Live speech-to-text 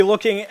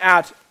Looking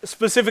at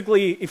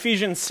specifically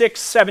Ephesians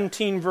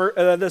 6:17,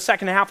 the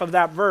second half of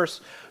that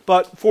verse.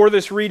 But for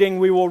this reading,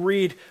 we will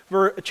read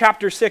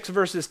chapter 6,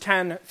 verses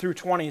 10 through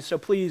 20. So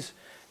please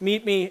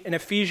meet me in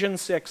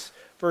Ephesians 6,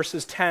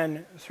 verses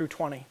 10 through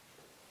 20.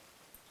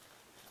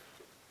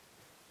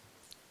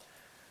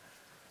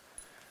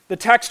 The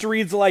text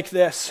reads like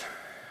this.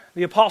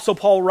 The Apostle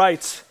Paul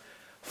writes,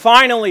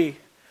 "Finally,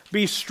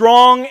 be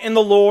strong in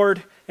the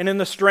Lord and in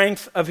the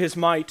strength of his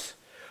might.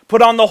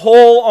 Put on the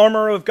whole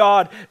armor of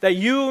God, that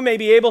you may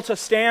be able to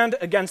stand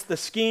against the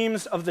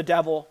schemes of the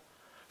devil.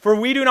 For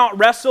we do not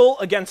wrestle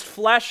against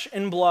flesh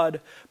and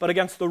blood, but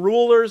against the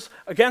rulers,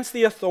 against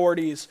the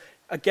authorities,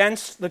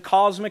 against the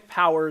cosmic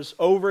powers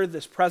over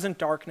this present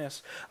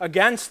darkness,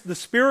 against the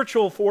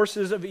spiritual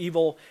forces of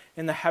evil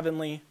in the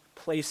heavenly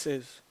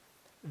places.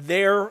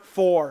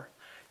 Therefore,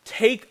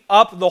 take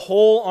up the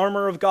whole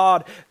armor of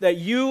God, that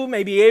you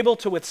may be able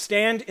to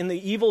withstand in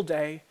the evil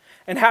day,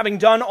 and having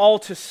done all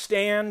to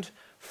stand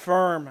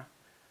firm.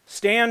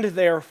 Stand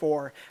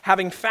therefore,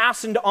 having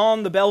fastened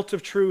on the belt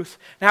of truth,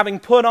 and having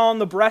put on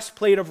the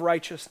breastplate of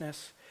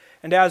righteousness,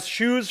 and as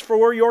shoes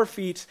for your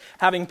feet,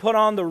 having put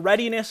on the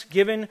readiness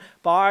given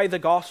by the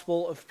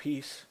gospel of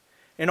peace.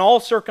 In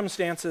all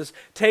circumstances,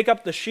 take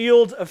up the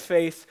shield of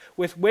faith,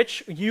 with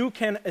which you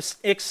can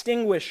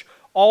extinguish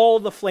all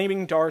the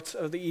flaming darts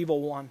of the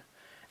evil one,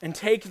 and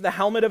take the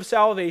helmet of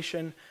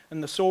salvation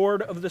and the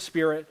sword of the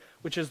Spirit,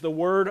 which is the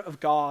word of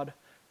God,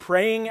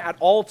 praying at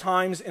all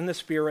times in the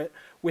Spirit,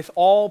 with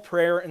all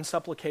prayer and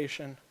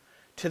supplication.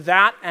 To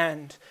that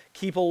end,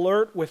 keep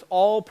alert with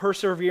all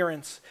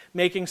perseverance,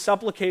 making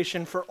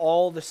supplication for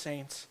all the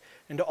saints,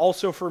 and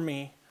also for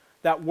me,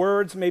 that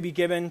words may be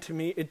given to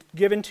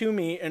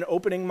me in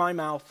opening my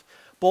mouth,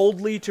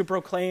 boldly to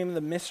proclaim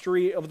the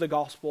mystery of the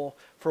gospel,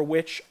 for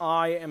which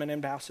I am an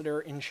ambassador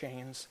in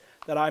chains,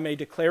 that I may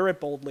declare it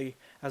boldly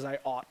as I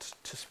ought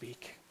to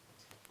speak."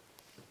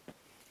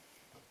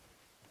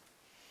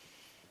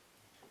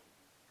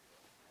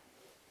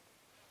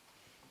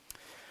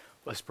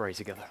 Let's pray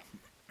together.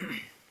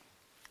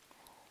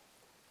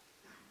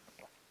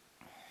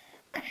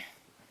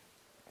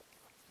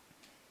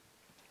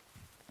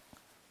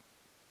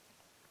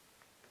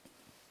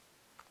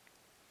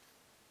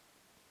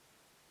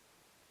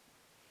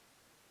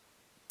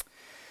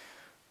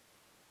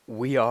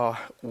 We are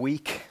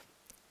weak,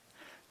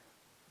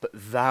 but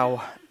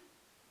thou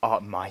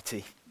art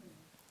mighty.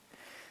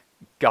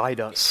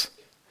 Guide us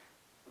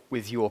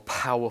with your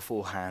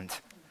powerful hand.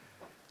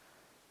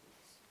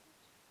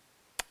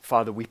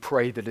 Father, we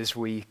pray that as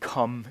we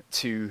come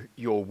to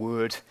your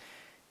word,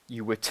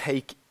 you would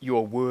take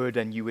your word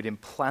and you would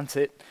implant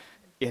it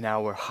in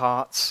our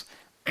hearts,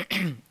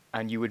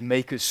 and you would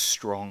make us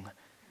strong.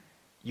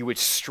 You would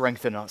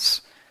strengthen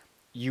us.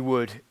 You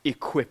would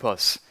equip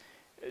us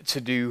to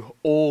do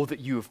all that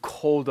you have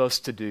called us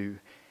to do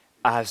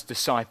as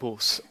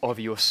disciples of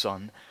your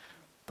Son,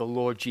 the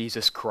Lord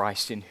Jesus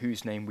Christ, in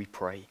whose name we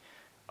pray.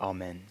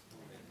 Amen.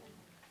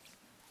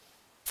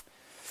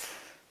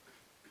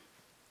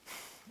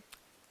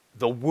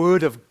 The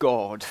Word of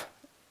God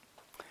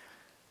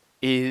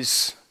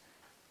is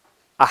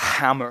a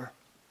hammer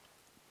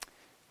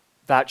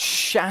that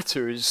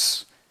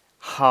shatters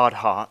hard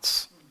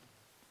hearts.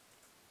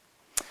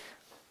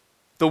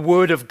 The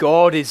Word of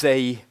God is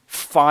a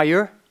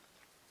fire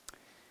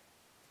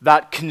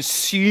that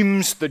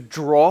consumes the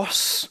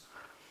dross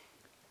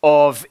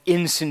of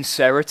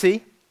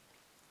insincerity.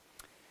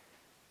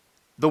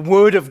 The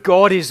Word of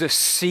God is a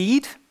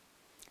seed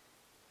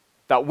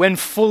that, when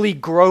fully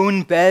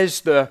grown,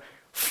 bears the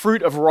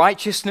fruit of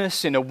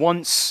righteousness in a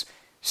once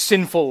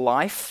sinful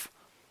life.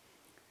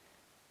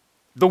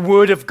 The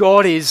Word of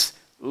God is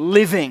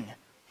living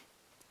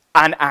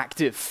and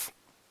active.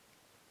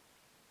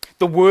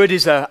 The Word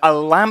is a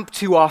lamp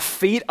to our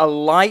feet, a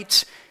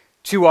light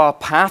to our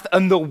path,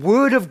 and the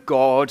Word of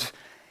God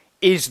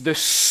is the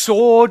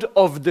sword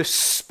of the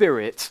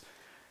Spirit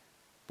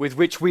with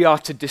which we are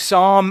to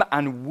disarm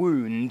and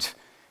wound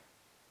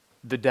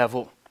the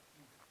devil.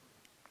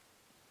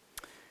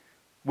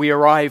 We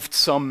arrived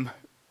some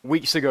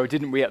weeks ago,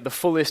 didn't we, at the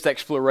fullest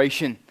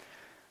exploration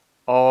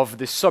of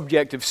the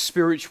subject of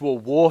spiritual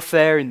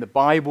warfare in the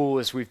Bible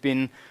as we've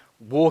been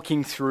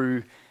walking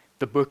through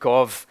the book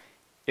of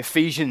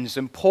Ephesians.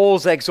 And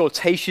Paul's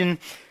exhortation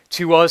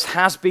to us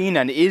has been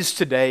and is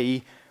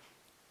today,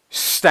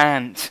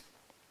 stand.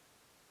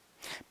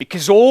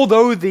 Because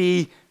although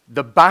the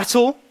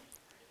battle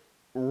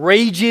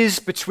rages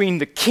between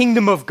the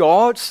kingdom of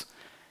God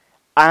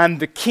and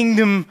the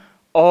kingdom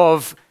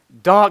of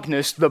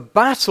darkness, the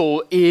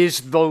battle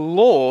is the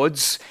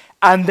Lord's,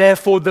 and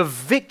therefore the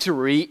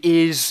victory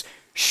is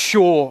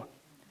sure.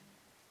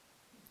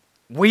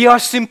 We are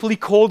simply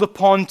called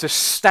upon to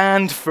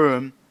stand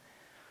firm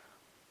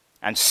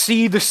and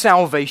see the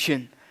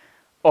salvation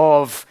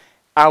of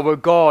our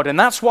God. And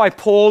that's why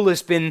Paul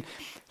has been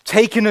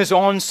taking us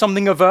on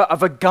something of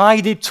a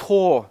guided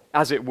tour,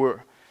 as it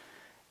were,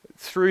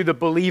 through the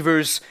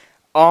believer's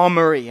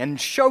armory, and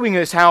showing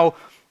us how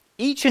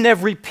each and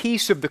every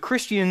piece of the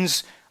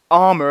Christian's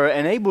armor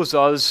enables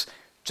us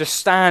To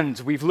stand,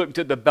 we've looked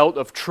at the belt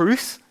of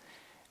truth,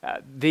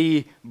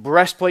 the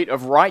breastplate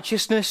of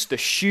righteousness, the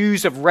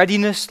shoes of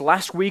readiness.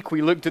 Last week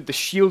we looked at the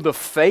shield of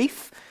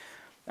faith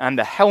and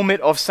the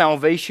helmet of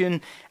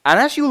salvation. And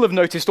as you'll have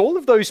noticed, all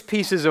of those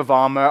pieces of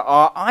armor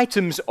are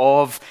items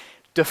of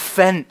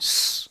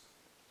defense.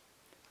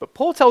 But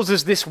Paul tells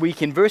us this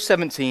week in verse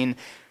 17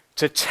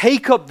 to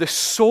take up the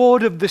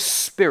sword of the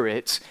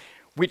Spirit,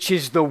 which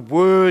is the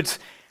word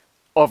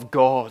of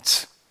God.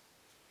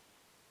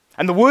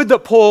 And the word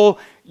that Paul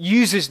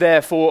uses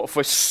there for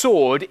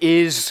sword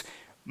is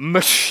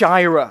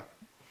Mashira.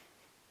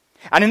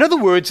 And in other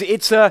words,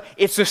 it's a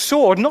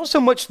sword, not so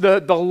much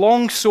the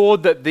long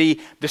sword that the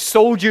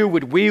soldier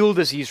would wield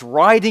as he's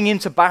riding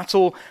into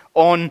battle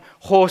on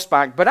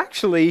horseback, but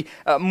actually,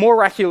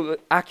 more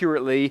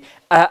accurately,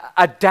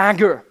 a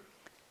dagger.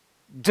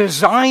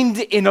 Designed,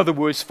 in other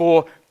words,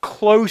 for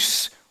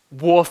close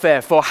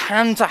warfare, for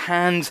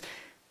hand-to-hand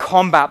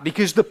combat.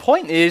 Because the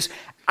point is,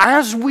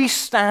 as we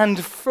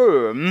stand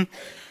firm,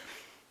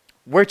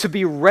 we're to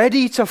be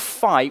ready to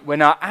fight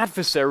when our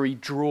adversary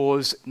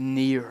draws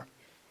near.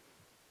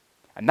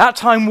 And that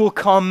time will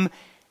come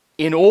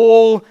in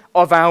all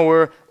of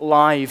our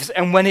lives.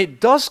 And when it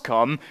does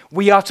come,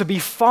 we are to be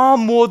far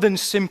more than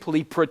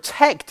simply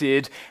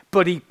protected,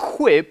 but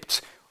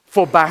equipped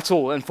for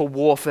battle and for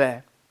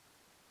warfare.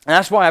 And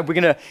that's why we're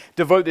going to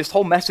devote this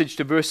whole message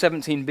to verse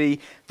 17b,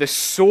 the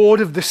sword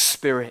of the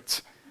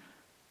Spirit,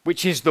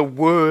 which is the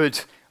word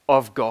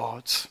of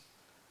God.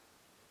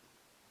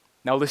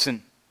 Now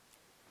listen,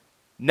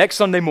 next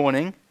Sunday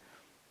morning,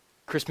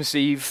 Christmas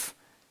Eve,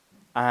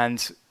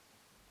 and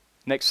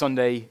next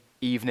Sunday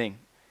evening,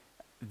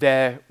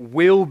 there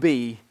will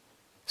be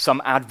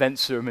some Advent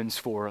sermons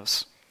for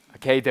us.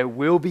 Okay, there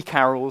will be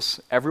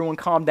carols. Everyone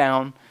calm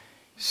down.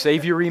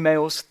 Save your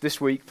emails this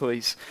week,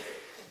 please.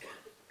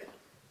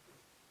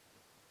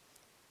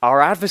 Our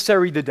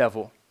adversary, the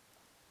devil,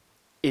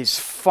 is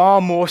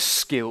far more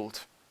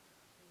skilled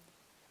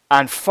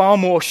and far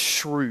more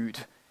shrewd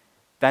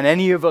than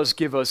any of us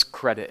give us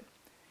credit.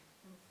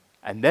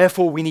 And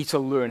therefore, we need to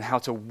learn how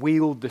to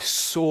wield the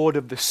sword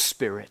of the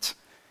Spirit,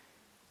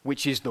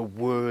 which is the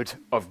Word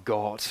of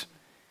God.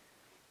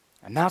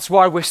 And that's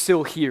why we're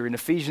still here in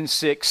Ephesians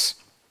 6,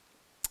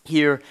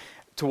 here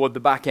toward the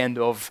back end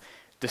of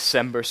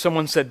December.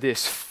 Someone said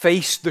this: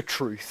 face the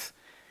truth.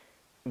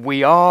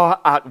 We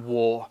are at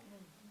war.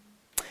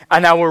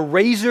 And our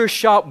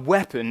razor-sharp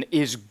weapon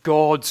is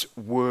God's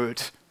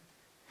word.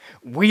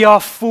 We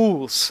are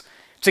fools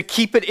to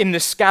keep it in the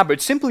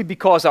scabbard simply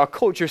because our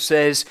culture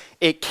says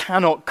it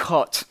cannot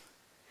cut.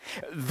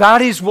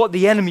 That is what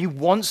the enemy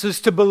wants us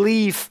to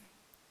believe.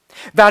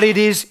 That it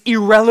is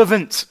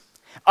irrelevant,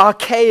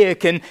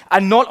 archaic, and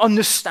not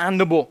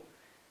understandable.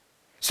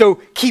 So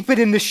keep it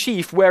in the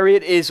sheath where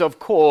it is, of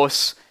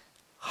course,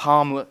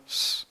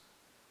 harmless.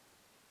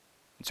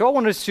 So I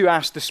wanted to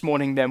ask this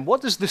morning then,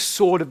 what does the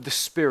sword of the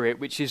Spirit,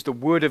 which is the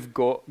word of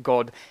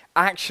God,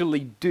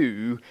 actually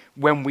do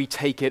when we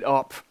take it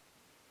up?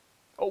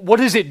 What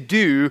does it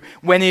do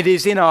when it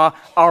is in our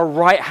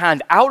right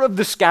hand, out of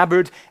the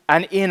scabbard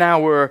and in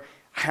our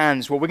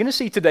hands? Well, we're going to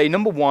see today,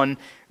 number one,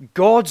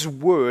 God's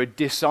word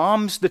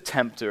disarms the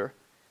tempter.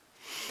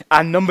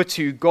 And number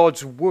two,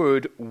 God's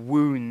word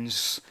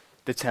wounds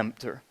the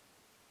tempter.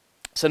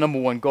 So number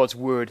one, God's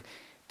word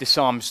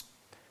disarms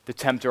the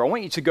tempter. I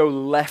want you to go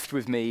left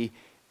with me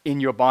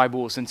in your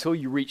Bibles until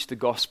you reach the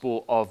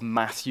Gospel of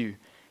Matthew.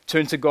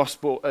 Turn to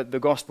the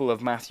Gospel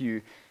of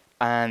Matthew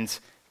and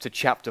to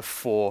chapter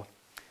 4.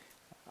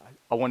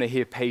 I want to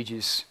hear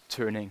pages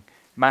turning.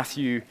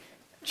 Matthew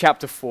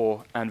chapter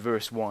 4 and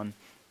verse 1.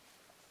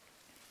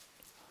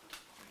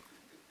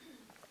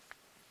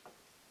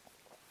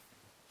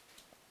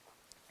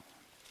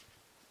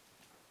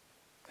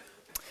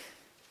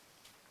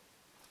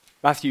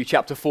 Matthew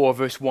chapter 4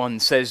 verse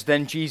 1 says,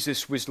 "Then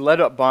Jesus was led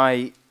up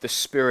by the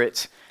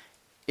Spirit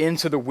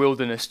into the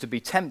wilderness to be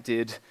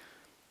tempted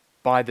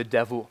by the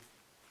devil."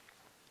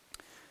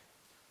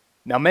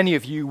 Now many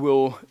of you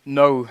will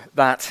know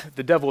that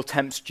the devil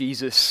tempts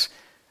Jesus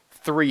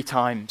 3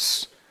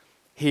 times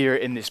here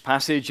in this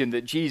passage, and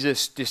that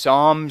Jesus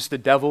disarms the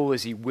devil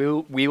as he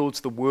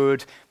wields the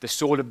word, the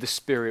sword of the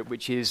Spirit,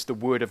 which is the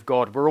word of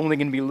God. We're only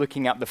going to be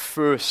looking at the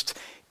first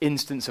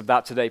instance of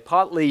that today,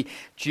 partly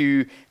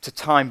due to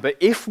time. But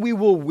if we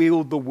will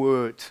wield the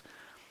word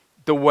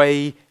the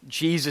way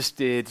Jesus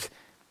did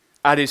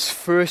at his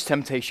first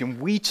temptation,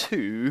 we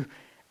too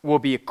will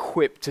be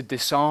equipped to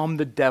disarm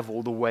the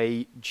devil the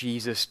way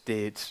Jesus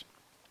did.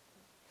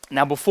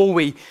 Now, before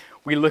we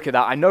look at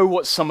that, I know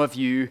what some of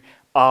you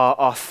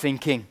are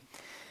thinking.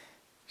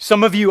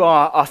 Some of you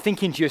are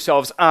thinking to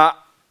yourselves,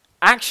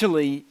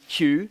 actually,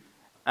 Hugh,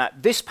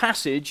 this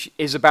passage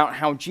is about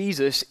how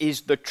Jesus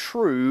is the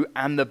true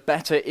and the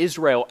better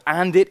Israel,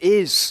 and it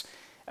is.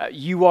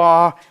 You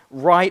are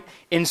right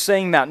in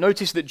saying that.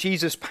 Notice that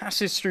Jesus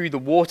passes through the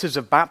waters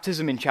of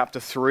baptism in chapter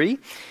 3,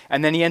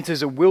 and then he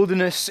enters a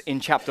wilderness in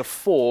chapter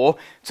 4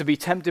 to be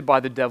tempted by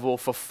the devil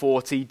for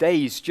 40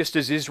 days, just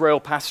as Israel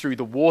passed through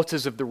the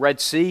waters of the Red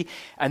Sea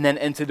and then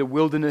entered a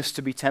wilderness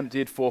to be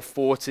tempted for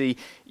 40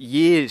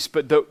 years.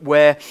 But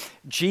where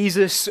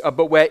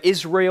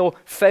Israel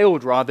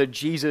failed,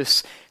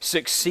 Jesus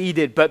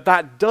succeeded. But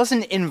that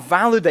doesn't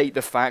invalidate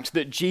the fact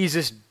that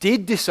Jesus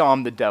did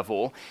disarm the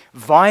devil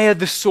via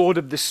the sword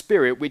of the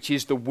Spirit, which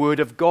is the Word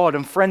of God.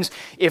 And friends,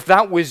 if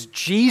that was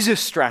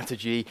Jesus'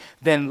 strategy,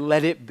 then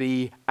let it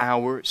be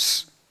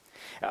ours.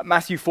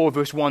 Matthew 4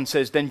 verse 1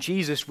 says, "Then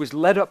Jesus was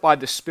led up by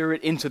the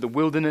Spirit into the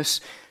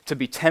wilderness to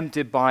be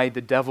tempted by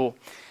the devil.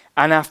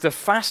 And after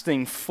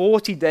fasting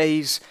 40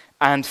 days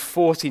and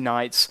 40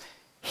 nights,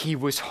 he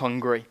was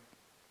hungry.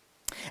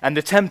 And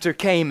the tempter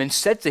came and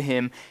said to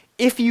him,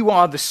 'If you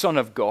are the Son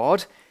of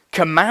God,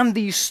 command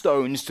these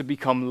stones to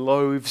become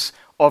loaves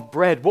of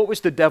bread.'" What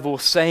was the devil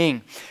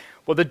saying?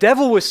 Well, the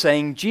devil was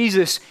saying,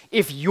 Jesus,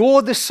 if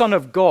you're the Son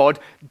of God,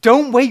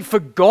 don't wait for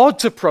God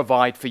to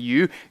provide for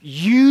you.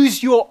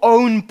 Use your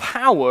own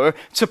power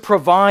to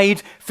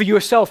provide for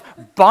yourself.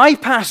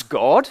 Bypass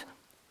God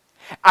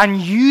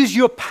and use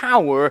your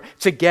power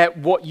to get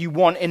what you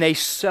want in a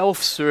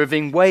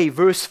self-serving way.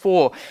 Verse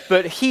 4,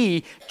 "But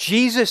he,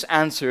 Jesus,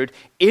 answered,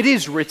 'It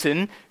is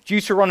written,'"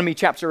 Deuteronomy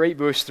chapter 8,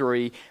 verse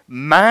 3,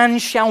 "'Man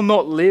shall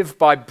not live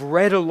by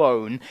bread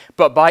alone,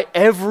 but by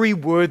every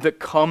word that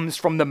comes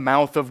from the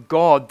mouth of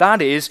God.'"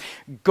 That is,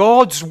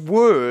 God's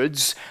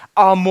words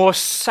are more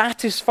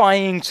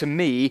satisfying to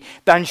me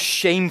than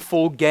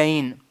shameful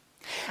gain.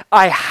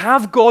 I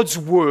have God's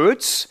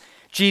words,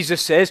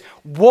 Jesus says.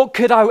 What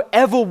could I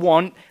ever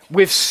want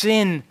with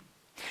sin?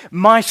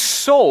 My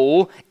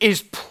soul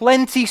is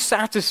plenty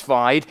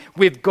satisfied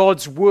with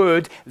God's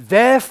word.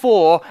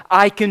 Therefore,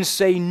 I can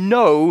say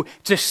no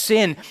to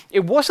sin.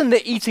 It wasn't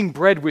that eating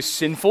bread was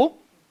sinful.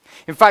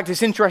 In fact,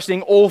 it's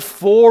interesting, all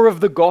four of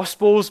the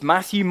Gospels,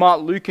 Matthew,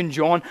 Mark, Luke, and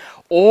John,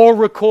 all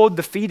record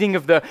the feeding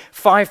of the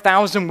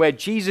 5,000 where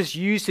Jesus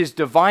used his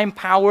divine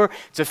power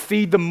to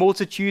feed the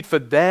multitude for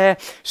their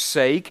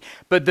sake.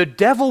 But the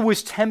devil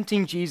was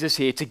tempting Jesus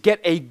here to get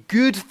a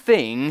good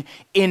thing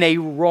in a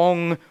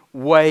wrong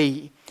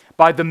way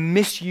by the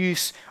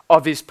misuse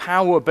of his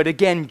power. But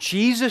again,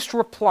 Jesus'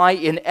 reply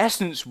in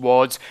essence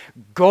was,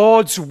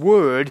 God's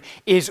word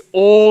is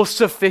all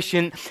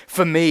sufficient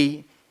for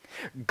me.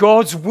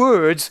 God's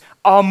words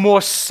are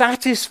more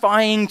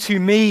satisfying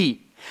to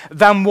me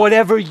than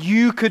whatever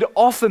you could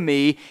offer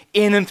me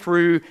in and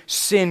through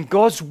sin.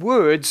 God's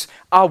words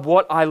are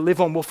what I live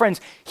on. Well,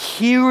 friends,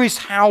 here is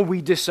how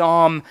we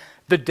disarm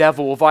the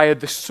devil via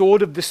the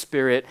sword of the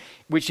Spirit,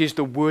 which is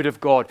the word of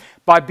God,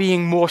 by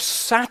being more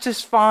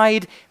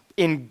satisfied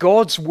in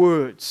God's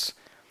words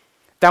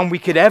than we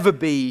could ever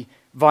be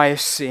via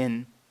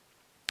sin.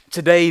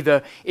 Today,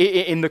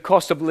 in the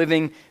cost of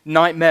living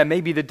nightmare,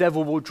 maybe the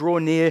devil will draw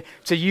near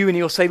to you and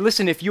he'll say,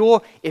 listen, if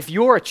you're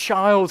a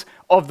child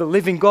of the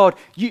living God,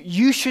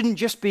 you shouldn't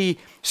just be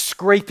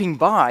scraping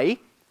by.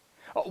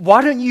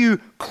 Why don't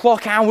you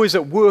clock hours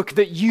at work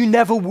that you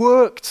never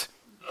worked?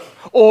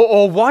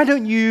 Or why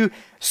don't you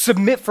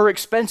submit for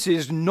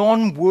expenses,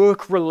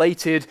 non-work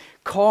related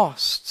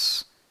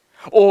costs?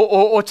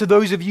 Or to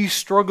those of you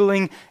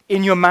struggling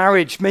in your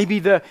marriage, maybe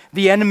the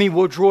enemy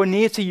will draw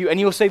near to you and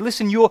he'll say,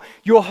 listen,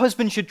 your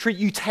husband should treat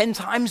you 10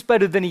 times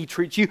better than he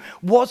treats you.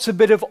 What's a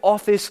bit of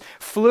office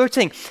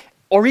flirting?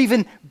 Or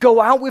even go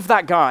out with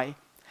that guy.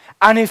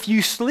 And if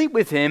you sleep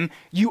with him,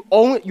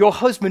 your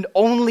husband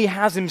only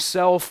has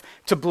himself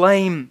to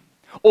blame.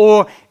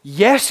 Or,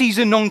 yes, he's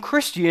a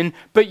non-Christian,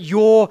 but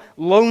you're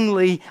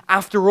lonely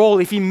after all.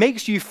 If he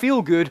makes you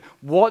feel good,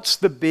 what's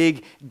the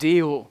big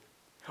deal?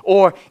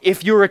 Or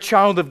if you're a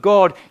child of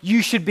God,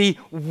 you should be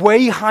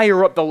way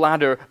higher up the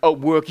ladder at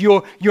work.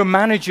 Your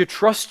manager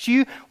trusts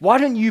you. Why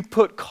don't you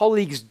put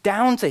colleagues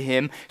down to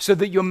him so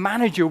that your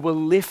manager will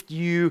lift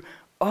you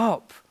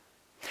up?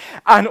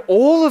 And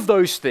all of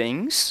those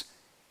things,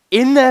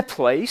 in their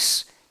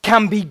place,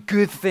 can be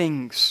good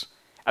things.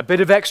 A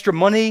bit of extra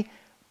money,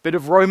 a bit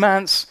of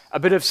romance, a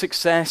bit of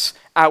success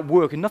at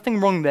work, and nothing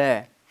wrong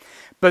there.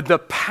 But the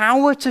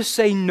power to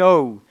say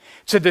no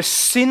to the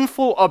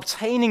sinful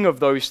obtaining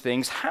of those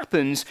things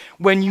happens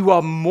when you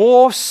are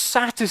more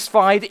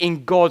satisfied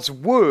in God's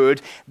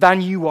word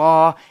than you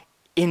are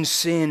in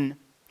sin.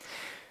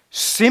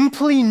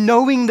 Simply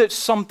knowing that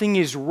something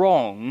is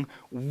wrong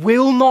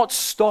will not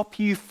stop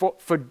you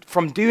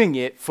from doing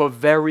it for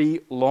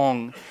very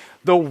long.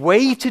 The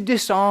way to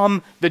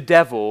disarm the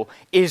devil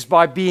is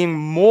by being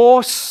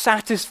more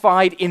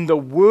satisfied in the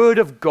word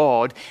of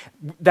God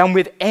than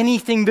with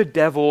anything the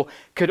devil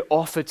could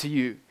offer to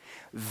you.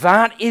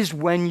 That is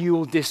when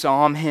you'll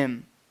disarm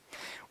him.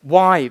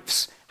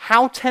 Wives,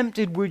 how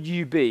tempted would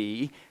you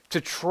be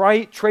to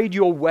trade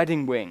your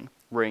wedding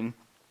ring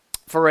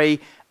for a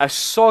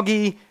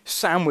soggy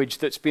sandwich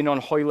that's been on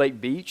Hoylake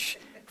Beach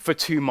for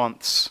 2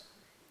 months?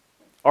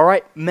 All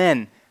right,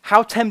 men,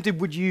 how tempted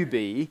would you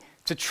be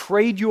to to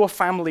trade your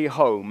family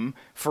home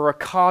for a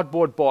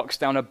cardboard box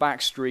down a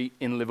back street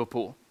in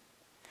Liverpool?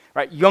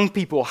 Right, young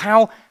people,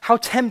 how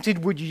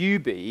tempted would you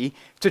be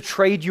to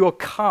trade your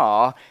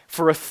car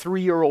for a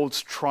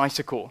 3-year-old's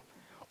tricycle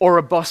or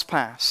a bus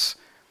pass?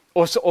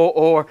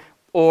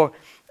 Or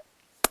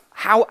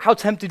how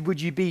tempted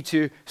would you be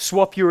to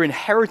swap your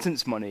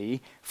inheritance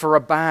money for a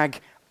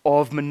bag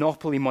of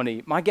Monopoly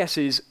money? My guess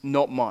is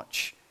not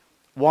much.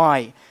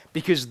 Why?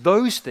 Because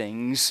those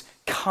things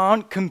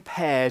can't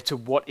compare to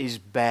what is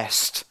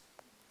best.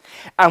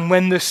 And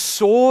when the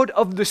sword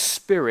of the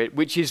Spirit,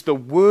 which is the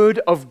Word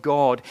of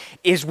God,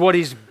 is what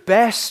is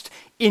best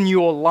in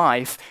your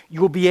life,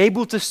 you'll be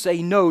able to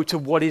say no to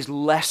what is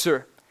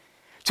lesser,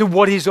 to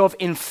what is of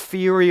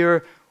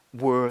inferior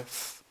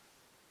worth.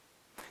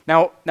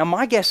 Now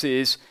my guess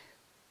is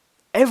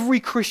every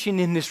Christian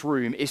in this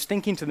room is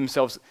thinking to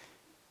themselves,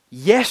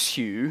 yes,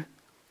 Hugh,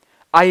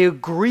 I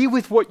agree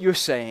with what you're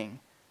saying,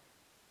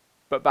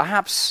 but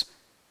perhaps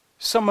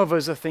some of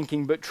us are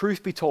thinking, but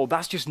truth be told,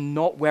 that's just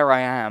not where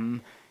I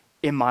am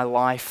in my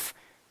life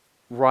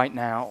right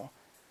now.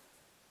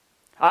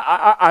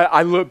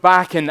 I look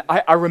back and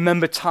I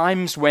remember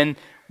times when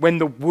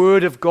the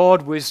Word of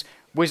God was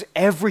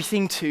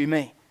everything to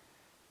me.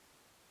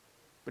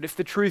 But if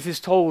the truth is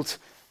told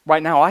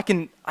right now, I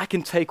can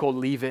take or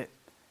leave it.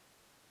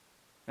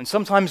 And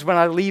sometimes when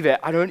I leave it,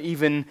 I don't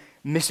even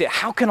miss it.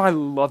 How can I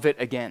love it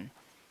again?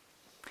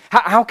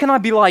 How can I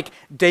be like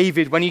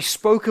David when he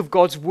spoke of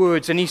God's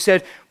words and he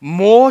said,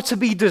 more to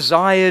be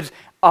desired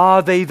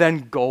are they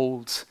than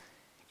gold,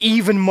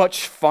 even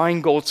much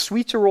fine gold,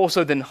 sweeter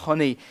also than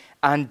honey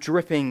and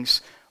drippings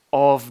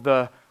of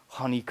the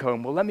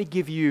honeycomb? Well, let me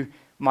give you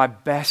my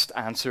best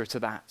answer to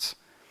that.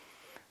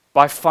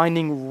 By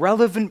finding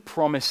relevant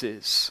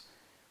promises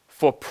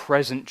for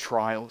present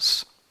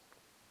trials.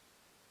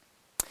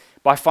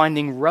 By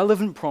finding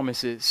relevant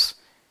promises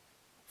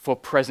for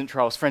present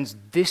trials. Friends,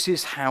 this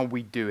is how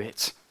we do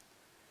it.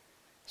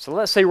 So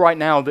let's say right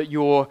now that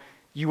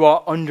you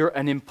are under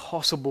an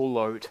impossible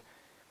load.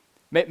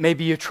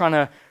 Maybe you're trying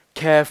to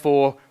care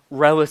for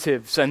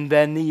relatives and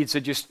their needs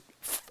are just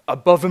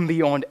above and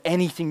beyond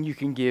anything you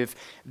can give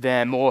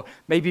them. Or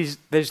maybe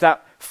there's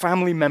that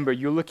family member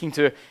you're looking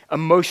to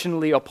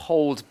emotionally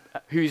uphold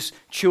whose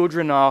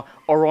children are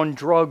on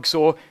drugs,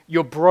 or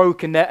you're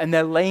broke and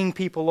they're laying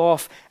people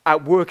off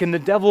at work, and the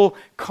devil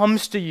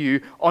comes to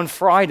you on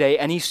Friday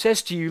and he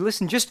says to you,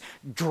 listen, just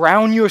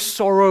drown your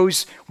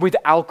sorrows with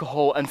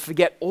alcohol and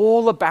forget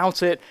all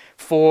about it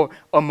for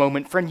a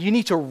moment. Friend, you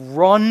need to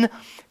run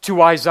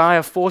to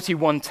Isaiah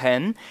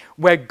 41:10,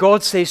 where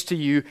God says to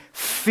you,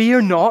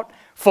 fear not,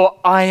 for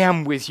I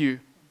am with you.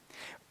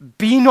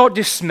 Be not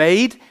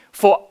dismayed,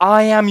 for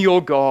I am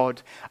your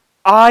God.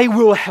 I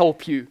will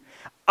help you.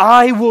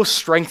 I will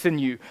strengthen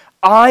you.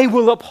 I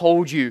will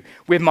uphold you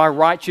with my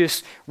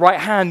righteous right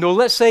hand. Or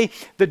let's say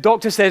the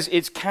doctor says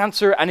it's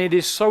cancer and it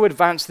is so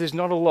advanced there's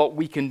not a lot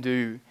we can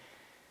do.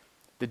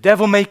 The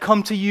devil may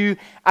come to you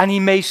and he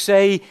may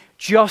say,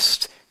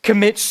 just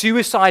commit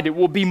suicide. It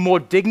will be more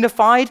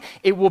dignified.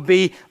 It will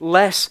be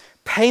less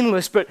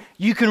painless. But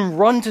you can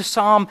run to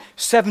Psalm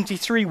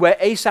 73, where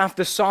Asaph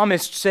the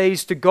psalmist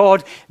says to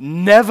God,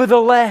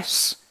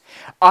 nevertheless,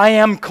 I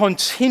am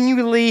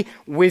continually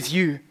with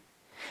you,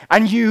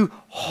 and you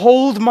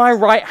hold my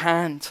right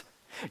hand.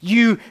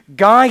 You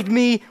guide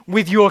me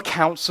with your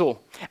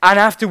counsel, and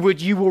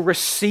afterward you will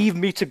receive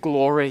me to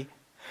glory.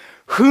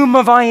 Whom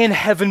have I in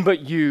heaven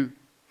but you?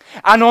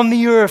 And on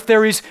the earth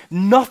there is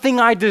nothing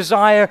I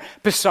desire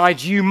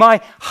besides you. My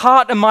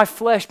heart and my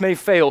flesh may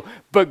fail,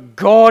 but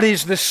God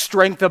is the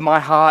strength of my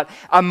heart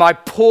and my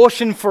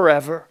portion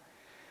forever.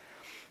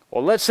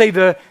 Or let's say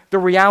the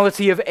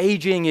reality of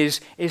aging is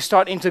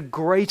starting to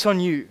grate on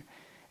you.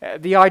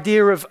 The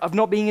idea of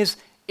not being as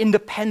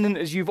independent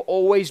as you've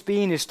always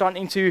been is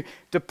starting to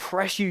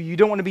depress you. You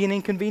don't want to be an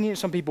inconvenience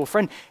to some people.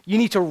 Friend, you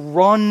need to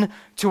run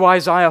to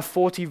Isaiah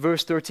 40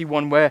 verse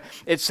 31, where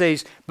it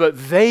says,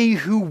 but they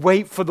who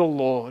wait for the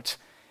Lord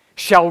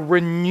shall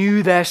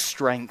renew their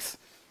strength.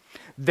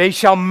 They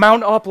shall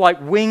mount up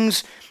like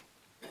wings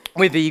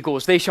with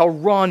eagles. They shall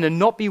run and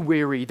not be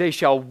weary. They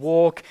shall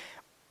walk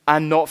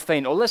and not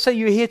faint. Or let's say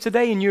you're here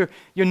today and you're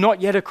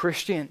not yet a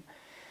Christian.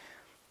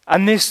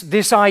 And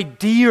this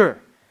idea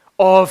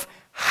of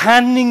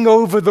handing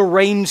over the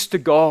reins to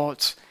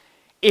God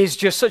is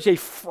just such a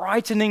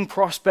frightening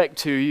prospect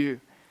to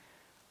you.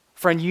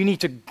 Friend, you need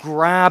to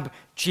grab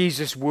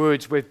Jesus'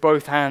 words with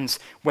both hands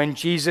when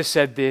Jesus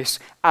said this,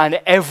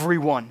 and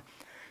everyone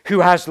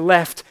who has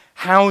left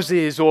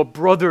houses or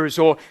brothers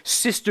or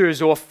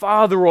sisters or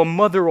father or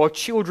mother or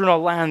children or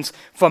lands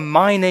for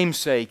my name's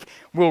sake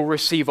will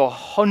receive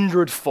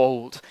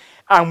 100-fold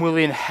and will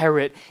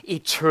inherit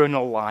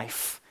eternal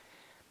life.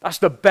 That's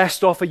the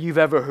best offer you've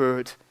ever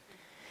heard.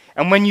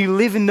 And when you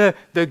live in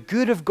the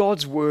good of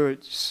God's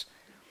words,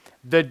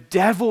 the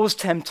devil's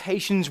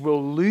temptations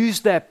will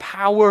lose their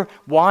power.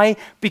 Why?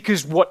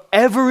 Because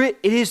whatever it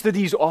is that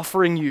he's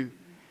offering you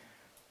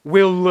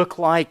will look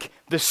like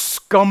the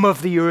scum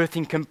of the earth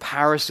in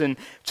comparison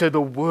to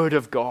the Word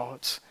of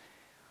God.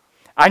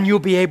 And you'll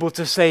be able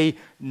to say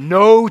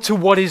no to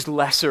what is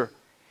lesser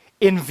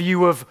in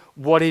view of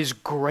what is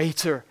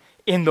greater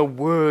in the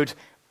Word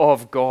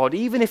of God,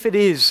 even if it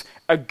is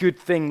a good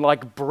thing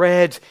like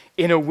bread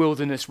in a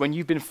wilderness when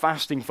you've been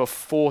fasting for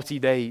 40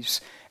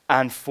 days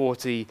and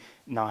 40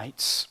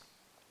 nights.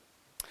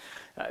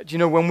 Do you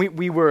know, when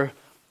we were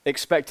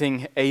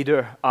expecting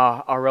Ada,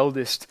 our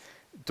eldest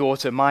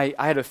daughter, I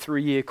had a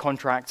 3-year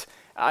contract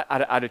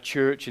at a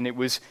church, and it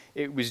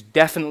was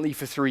definitely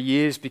for 3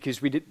 years because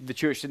the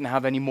church didn't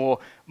have any more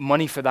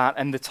money for that,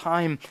 and the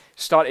time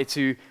started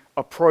to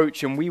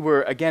approach, and we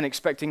were again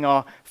expecting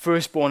our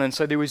firstborn, and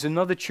so there was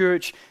another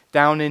church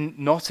down in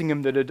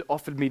Nottingham that had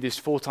offered me this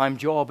full-time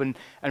job, and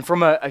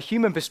from a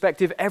human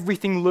perspective,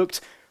 everything looked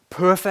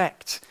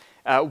perfect.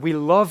 We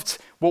loved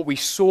what we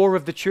saw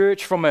of the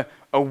church. From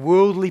a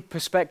worldly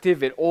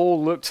perspective, it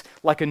all looked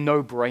like a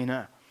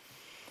no-brainer.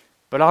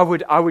 But I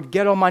would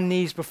get on my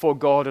knees before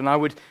God, and I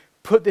would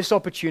put this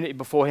opportunity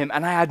before Him,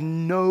 and I had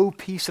no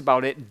peace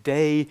about it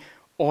day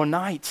or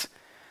night.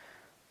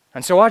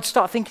 And so I'd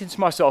start thinking to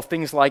myself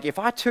things like, if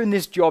I turn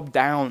this job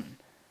down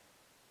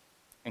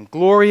and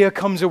Gloria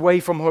comes away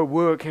from her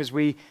work as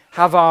we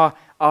have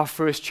our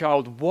first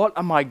child, what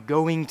am I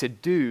going to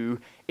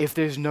do if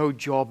there's no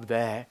job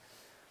there?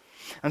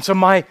 And so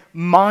my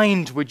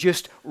mind would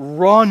just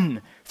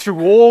run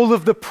through all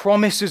of the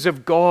promises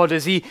of God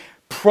as He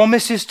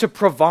promises to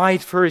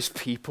provide for His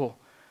people.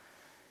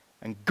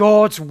 And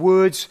God's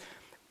words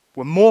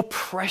were more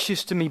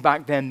precious to me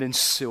back then than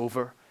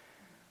silver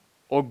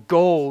or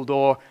gold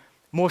or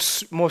more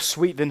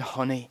sweet than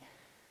honey,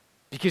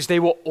 because they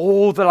were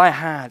all that I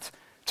had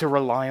to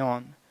rely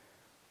on.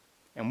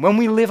 And when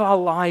we live our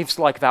lives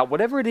like that,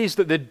 whatever it is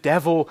that the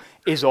devil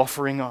is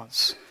offering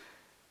us,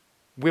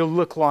 will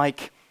look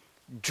like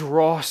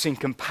dross in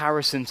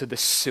comparison to the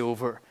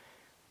silver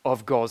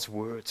of God's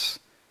words.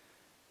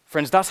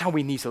 Friends, that's how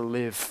we need to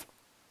live,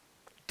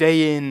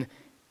 day in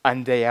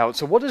and day out.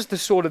 So what does the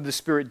sword of the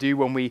Spirit do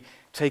when we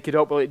take it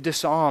up? Well, it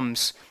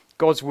disarms.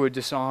 God's word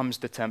disarms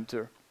the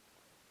tempter.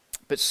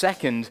 But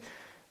second,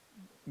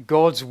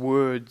 God's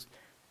word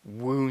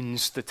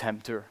wounds the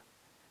tempter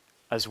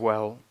as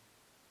well.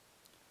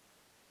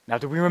 Now,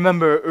 do we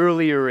remember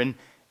earlier in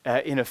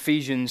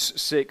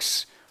Ephesians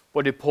 6,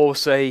 what did Paul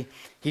say?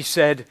 He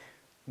said,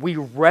 we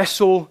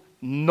wrestle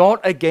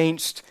not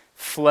against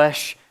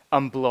flesh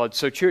and blood.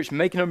 So church,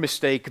 make no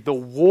mistake, the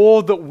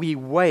war that we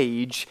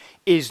wage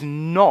is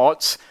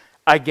not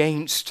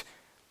against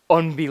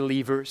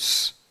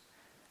unbelievers.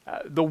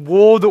 The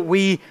war that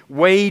we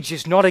wage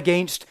is not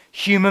against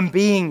human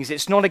beings.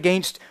 It's not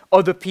against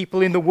other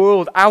people in the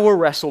world. Our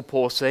wrestle,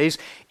 Paul says,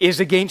 is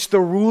against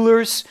the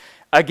rulers,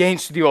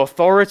 against the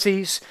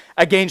authorities,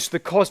 against the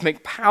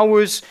cosmic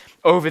powers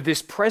over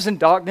this present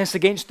darkness,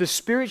 against the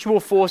spiritual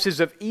forces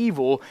of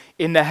evil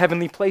in the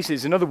heavenly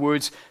places. In other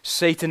words,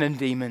 Satan and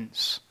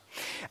demons.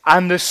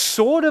 And the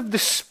sword of the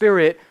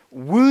Spirit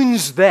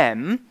wounds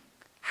them.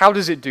 How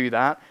does it do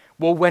that?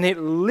 Well, when it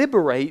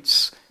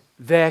liberates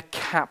their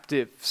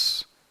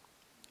captives,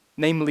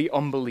 namely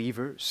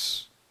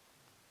unbelievers.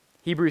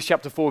 Hebrews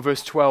chapter 4,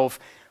 verse 12,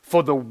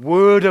 for the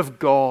word of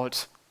God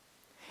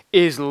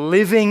is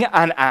living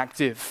and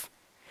active,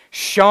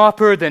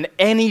 sharper than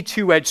any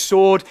two-edged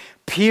sword,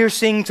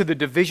 piercing to the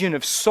division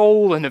of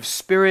soul and of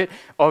spirit,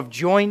 of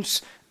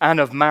joints and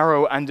of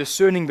marrow, and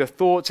discerning the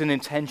thoughts and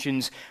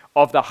intentions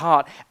of the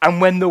heart. And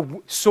when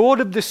the sword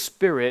of the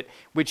Spirit,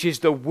 which is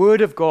the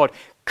word of God,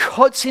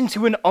 cuts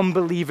into an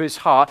unbeliever's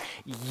heart,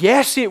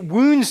 yes, it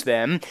wounds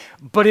them,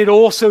 but it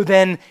also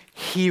then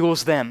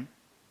heals them.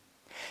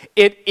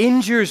 It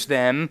injures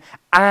them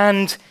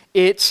and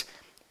it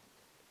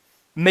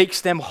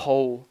makes them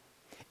whole.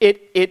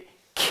 It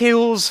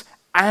kills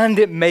and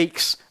it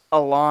makes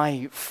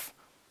alive.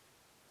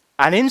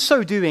 And in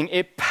so doing,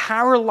 it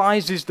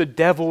paralyzes the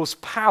devil's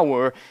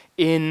power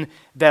in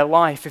their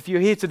life. If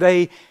you're here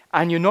today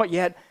and you're not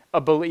yet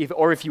a believer,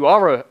 or if you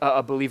are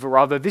a believer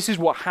rather, this is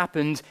what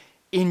happened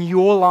in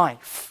your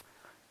life.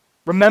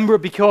 Remember,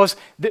 because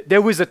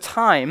there was a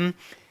time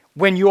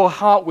when your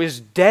heart was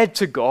dead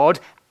to God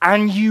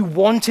and you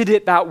wanted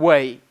it that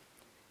way.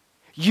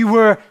 You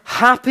were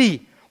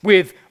happy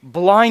with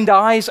blind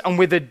eyes and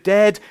with a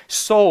dead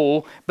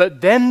soul, but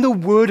then the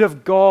word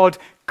of God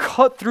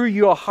cut through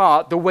your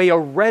heart the way a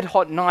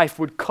red-hot knife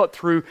would cut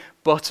through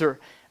butter,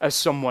 as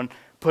someone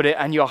put it,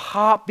 and your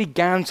heart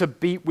began to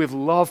beat with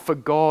love for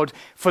God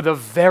for the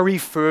very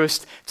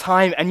first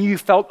time, and you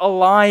felt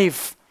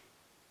alive.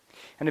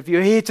 And if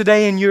you're here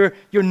today and you're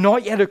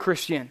not yet a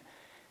Christian,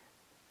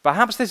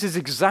 perhaps this is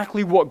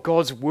exactly what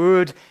God's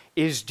word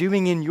is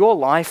doing in your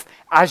life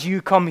as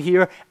you come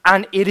here,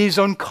 and it is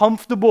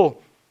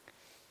uncomfortable.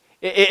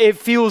 It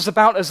feels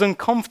about as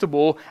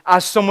uncomfortable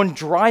as someone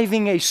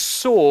driving a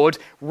sword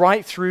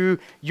right through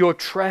your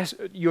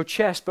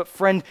chest. But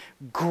friend,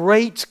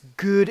 great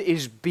good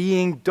is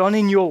being done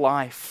in your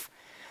life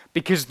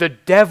because the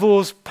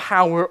devil's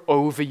power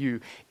over you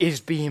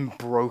is being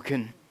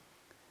broken.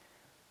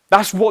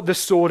 That's what the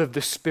sword of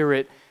the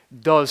Spirit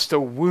does to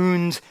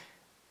wound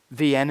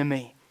the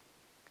enemy.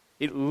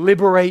 It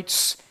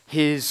liberates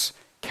his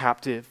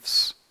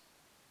captives.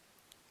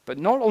 But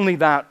not only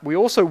that, we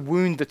also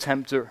wound the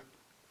tempter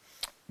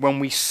when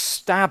we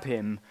stab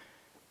him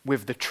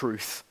with the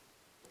truth.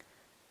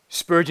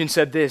 Spurgeon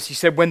said this. He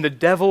said, "When the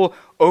devil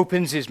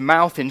opens his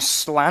mouth in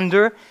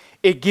slander,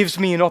 it gives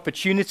me an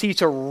opportunity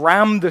to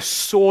ram the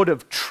sword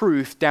of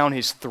truth down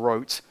his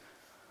throat."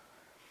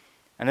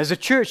 And as a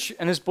church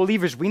and as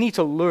believers, we need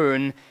to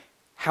learn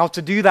how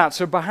to do that.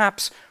 So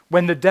perhaps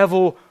when the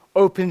devil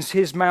opens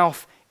his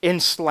mouth in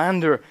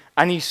slander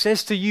and he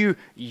says to you,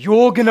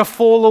 "You're going to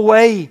fall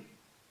away,"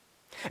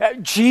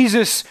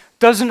 Jesus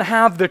doesn't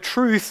have the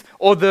truth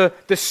or the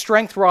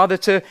strength rather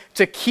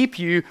to keep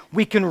you.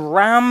 We can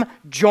ram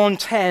John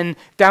 10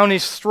 down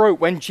his throat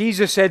when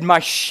Jesus said, "My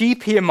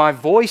sheep hear my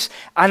voice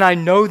and I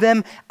know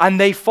them and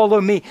they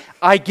follow me.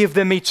 I give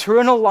them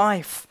eternal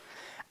life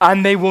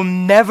and they will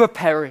never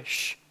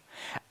perish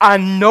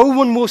and no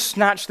one will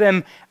snatch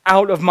them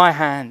out of my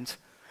hand.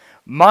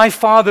 My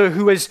Father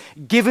who has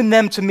given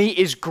them to me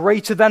is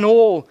greater than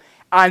all,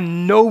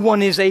 and no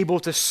one is able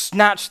to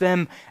snatch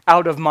them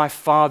out of my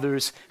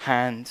Father's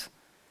hand."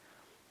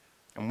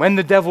 And when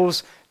the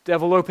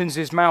devil opens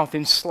his mouth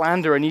in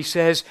slander and he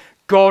says,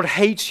 "God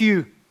hates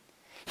you,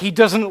 he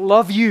doesn't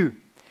love you,"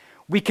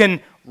 we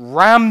can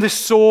ram the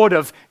sword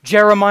of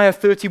Jeremiah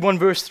 31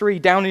 verse 3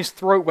 down his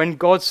throat when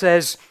God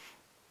says,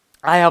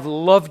 "I have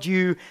loved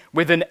you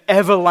with an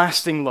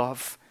everlasting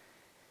love.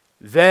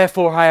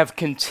 Therefore I have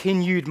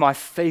continued my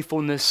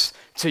faithfulness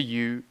to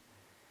you."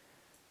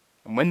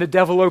 And when the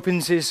devil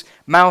opens his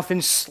mouth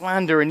in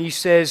slander and he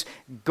says,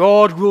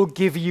 "God will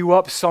give you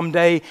up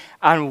someday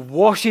and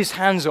wash his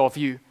hands off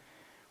you,"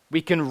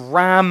 we can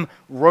ram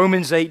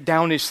Romans 8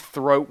 down his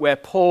throat where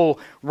Paul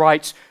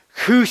writes,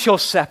 "Who shall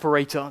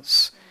separate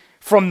us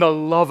from the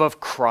love of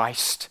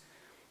Christ?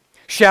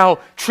 Shall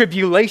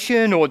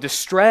tribulation or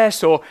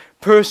distress or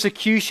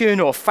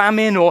persecution or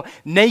famine or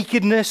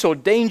nakedness or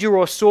danger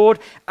or sword?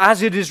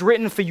 As it is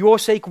written, for your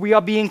sake we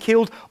are being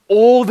killed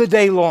all the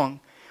day long.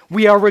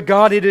 We are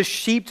regarded as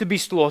sheep to be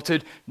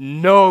slaughtered.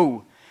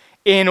 No,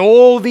 in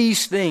all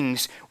these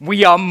things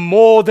we are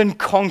more than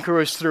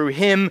conquerors through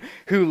him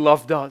who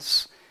loved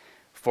us.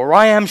 For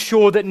I am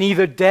sure that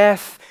neither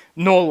death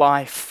nor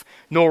life,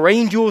 nor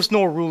angels,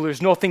 nor rulers,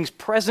 nor things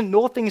present,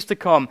 nor things to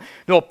come,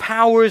 nor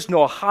powers,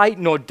 nor height,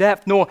 nor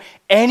depth, nor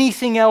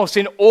anything else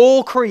in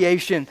all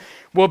creation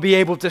will be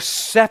able to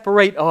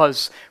separate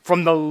us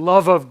from the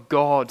love of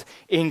God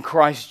in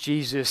Christ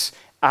Jesus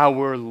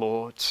our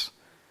Lord."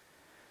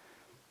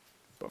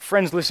 But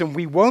friends, listen,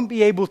 we won't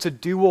be able to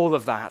do all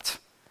of that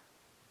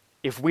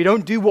if we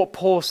don't do what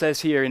Paul says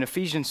here in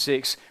Ephesians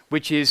 6,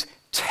 which is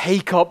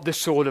take up the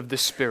sword of the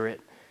Spirit.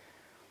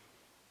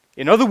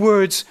 In other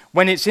words,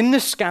 when it's in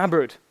the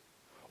scabbard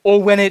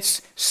or when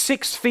it's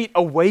 6 feet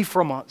away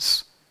from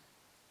us,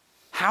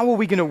 how are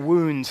we going to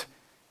wound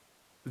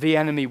the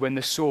enemy when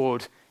the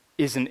sword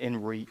isn't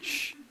in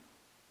reach?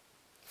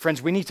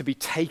 Friends, we need to be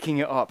taking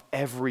it up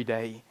every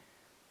day.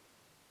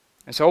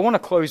 And so I want to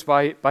close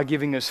by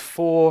giving us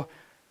 4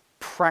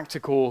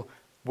 practical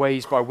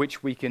ways by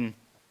which we can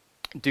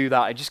do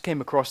that. I just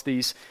came across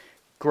these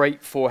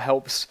great 4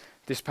 helps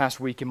this past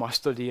week in my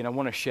study, and I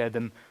want to share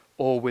them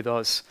all with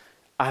us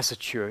as a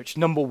church.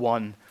 Number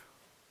 1,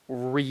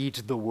 read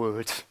the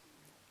word.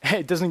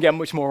 It doesn't get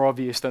much more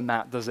obvious than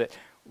that, does it?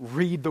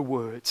 Read the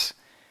words.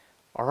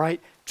 All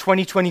right?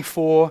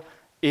 2024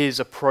 is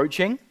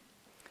approaching.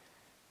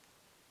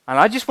 And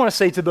I just want to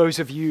say to those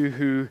of you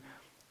who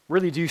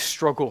really do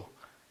struggle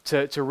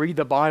to read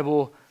the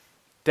Bible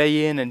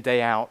day in and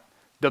day out,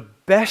 the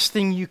best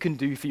thing you can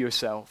do for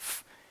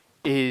yourself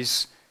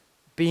is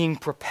being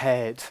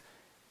prepared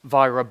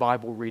via a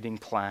Bible reading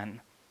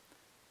plan,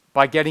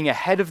 by getting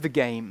ahead of the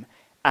game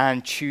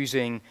and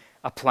choosing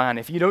a plan.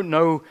 If you don't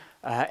know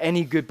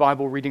any good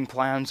Bible reading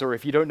plans, or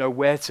if you don't know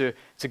where to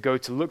go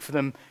to look for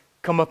them,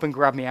 come up and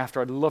grab me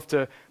after. I'd love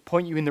to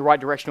point you in the right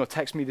direction, or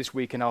text me this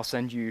week and I'll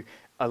send you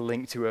a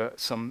link to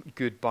some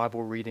good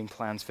Bible reading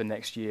plans for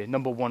next year.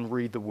 Number 1,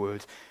 read the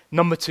word.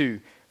 Number 2,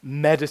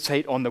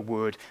 meditate on the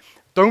word.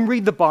 Don't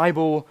read the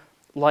Bible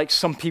like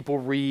some people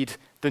read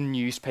the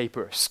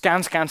newspaper.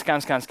 Scan, scan,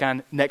 scan, scan,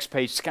 scan, next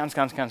page, scan,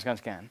 scan, scan, scan,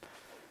 scan.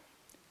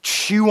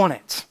 Chew on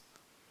it.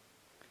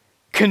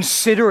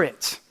 Consider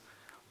it.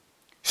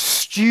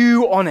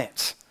 Stew on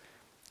it.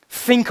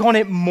 Think on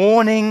it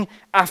morning,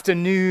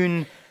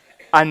 afternoon,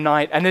 and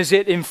night. And as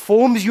it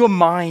informs your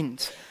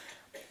mind,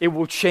 it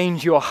will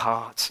change your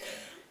heart.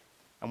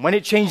 And when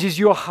it changes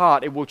your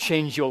heart, it will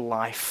change your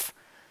life.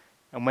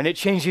 And when it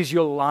changes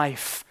your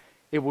life,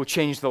 it will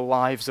change the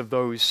lives of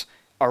those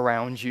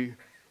around you.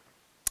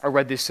 I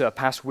read this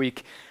past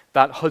week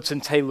that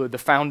Hudson Taylor, the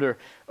founder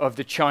of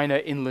the China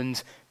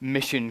Inland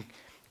Mission,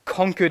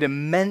 conquered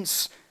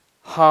immense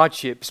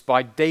hardships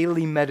by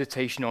daily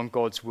meditation on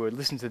God's word.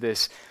 Listen to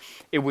this.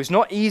 It was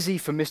not easy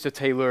for Mr.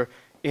 Taylor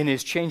in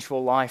his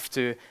changeful life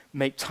to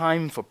make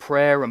time for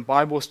prayer and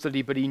Bible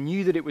study, but he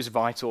knew that it was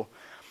vital.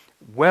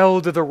 Well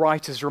do the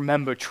writers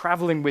remember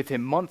traveling with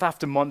him month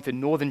after month in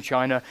northern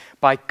China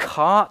by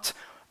cart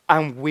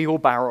and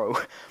wheelbarrow,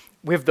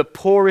 with the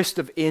poorest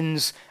of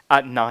inns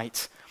at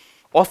night.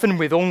 Often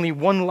with only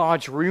one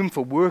large room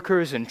for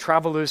workers and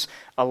travelers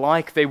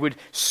alike, they would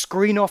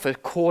screen off a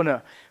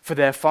corner for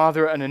their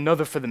father and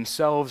another for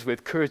themselves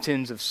with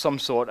curtains of some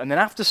sort. And then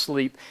after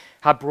sleep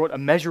had brought a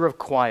measure of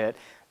quiet,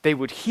 they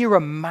would hear a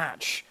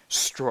match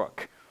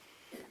struck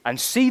and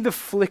see the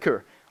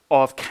flicker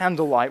of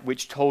candlelight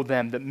which told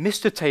them that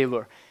Mr.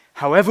 Taylor,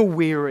 however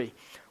weary,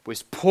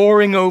 was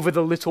poring over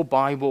the little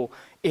Bible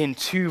in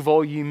 2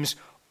 volumes,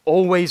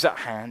 always at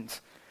hand.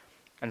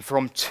 And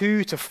from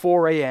 2 to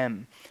 4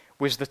 a.m.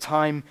 was the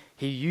time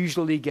he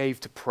usually gave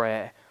to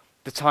prayer,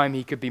 the time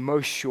he could be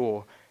most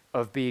sure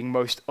of being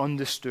most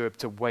undisturbed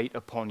to wait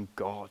upon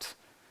God.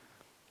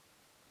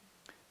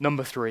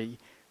 Number 3,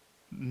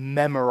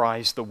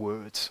 memorize the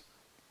words.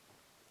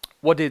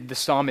 What did the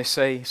psalmist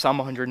say? Psalm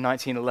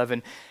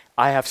 119:11.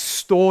 I have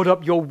stored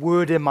up your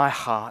word in my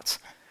heart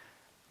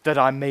that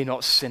I may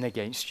not sin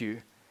against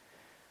you.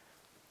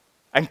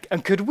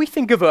 And could we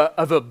think of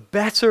a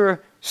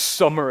better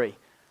summary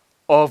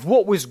of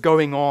what was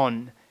going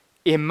on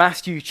in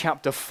Matthew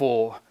chapter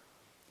 4?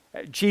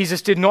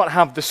 Jesus did not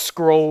have the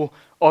scroll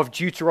of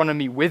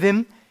Deuteronomy with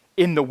him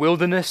in the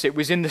wilderness. It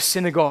was in the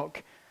synagogue.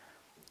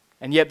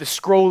 And yet the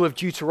scroll of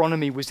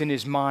Deuteronomy was in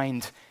his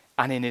mind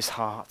and in his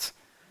heart.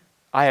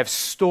 I have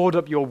stored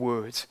up your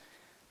word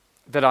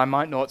that I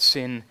might not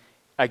sin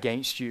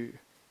against you.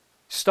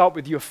 Start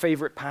with your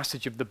favorite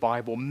passage of the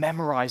Bible,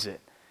 memorize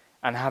it,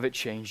 and have it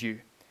change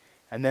you.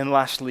 And then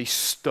lastly,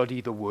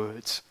 study the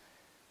words.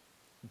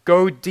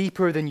 Go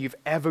deeper than you've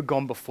ever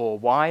gone before.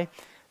 Why?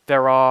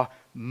 There are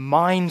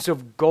mines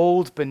of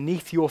gold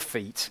beneath your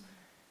feet,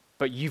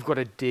 but you've got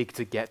to dig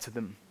to get to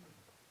them.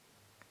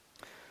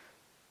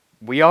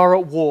 We are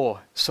at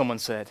war, someone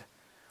said.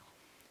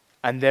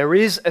 And there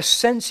is a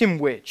sense in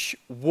which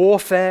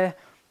warfare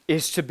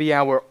is to be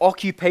our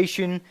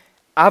occupation,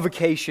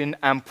 avocation,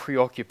 and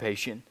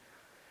preoccupation.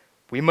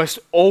 We must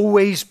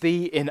always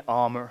be in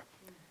armor.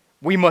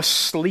 We must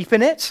sleep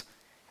in it,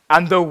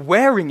 and though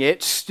wearing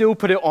it, still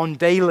put it on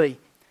daily.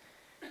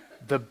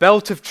 The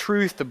belt of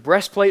truth, the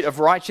breastplate of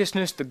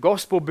righteousness, the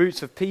gospel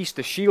boots of peace,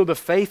 the shield of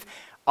faith,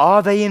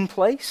 are they in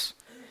place?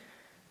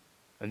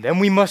 And then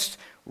we must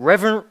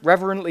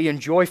reverently and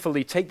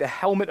joyfully take the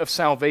helmet of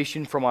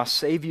salvation from our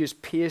Savior's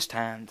pierced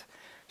hand,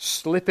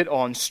 slip it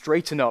on,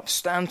 straighten up,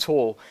 stand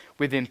tall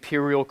with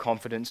imperial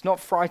confidence, not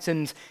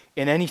frightened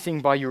in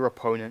anything by your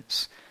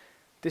opponents.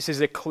 This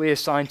is a clear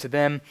sign to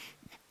them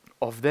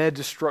of their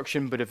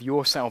destruction, but of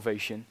your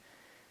salvation.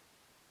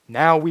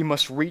 Now we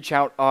must reach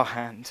out our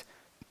hand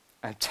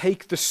and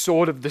take the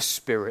sword of the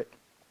Spirit,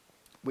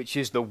 which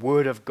is the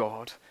word of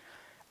God,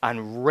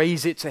 and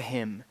raise it to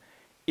him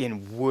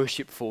in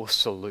worshipful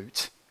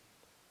salute.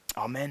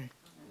 Amen.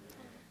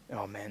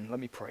 Amen. Let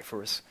me pray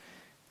for us,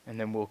 and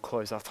then we'll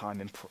close our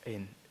time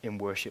in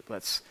worship.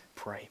 Let's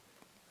pray.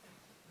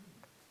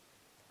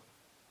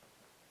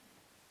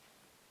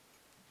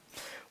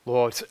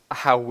 Lord,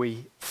 how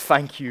we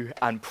thank you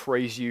and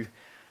praise you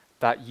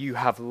that you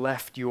have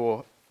left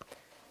your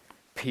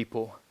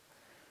people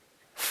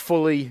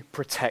fully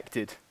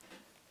protected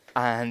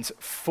and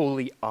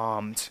fully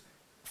armed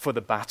for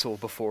the battle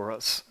before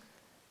us.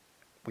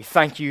 We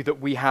thank you that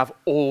we have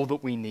all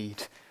that we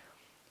need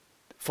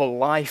for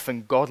life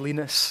and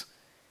godliness.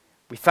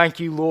 We thank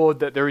you, Lord,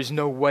 that there is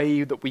no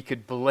way that we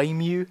could blame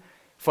you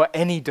for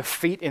any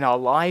defeat in our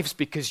lives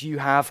because you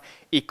have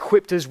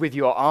equipped us with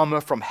your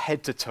armor from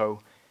head to toe.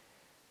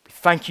 We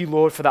thank you,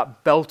 Lord, for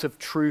that belt of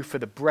truth, for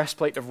the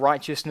breastplate of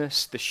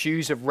righteousness, the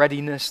shoes of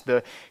readiness,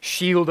 the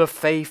shield of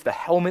faith, the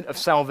helmet of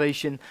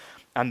salvation,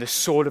 and the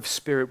sword of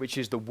Spirit, which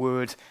is the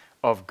word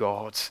of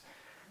God.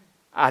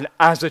 And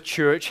as a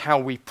church, how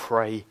we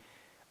pray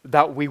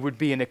that we would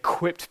be an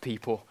equipped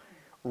people,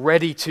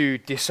 ready to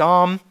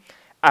disarm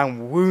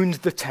and wound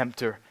the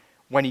tempter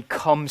when he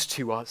comes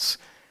to us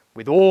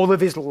with all of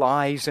his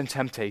lies and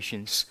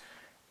temptations,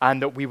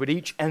 and that we would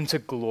each enter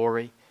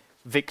glory,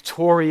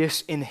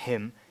 victorious in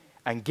him,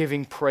 and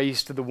giving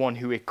praise to the one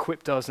who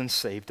equipped us and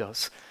saved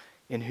us,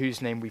 in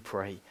whose name we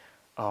pray.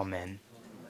 Amen.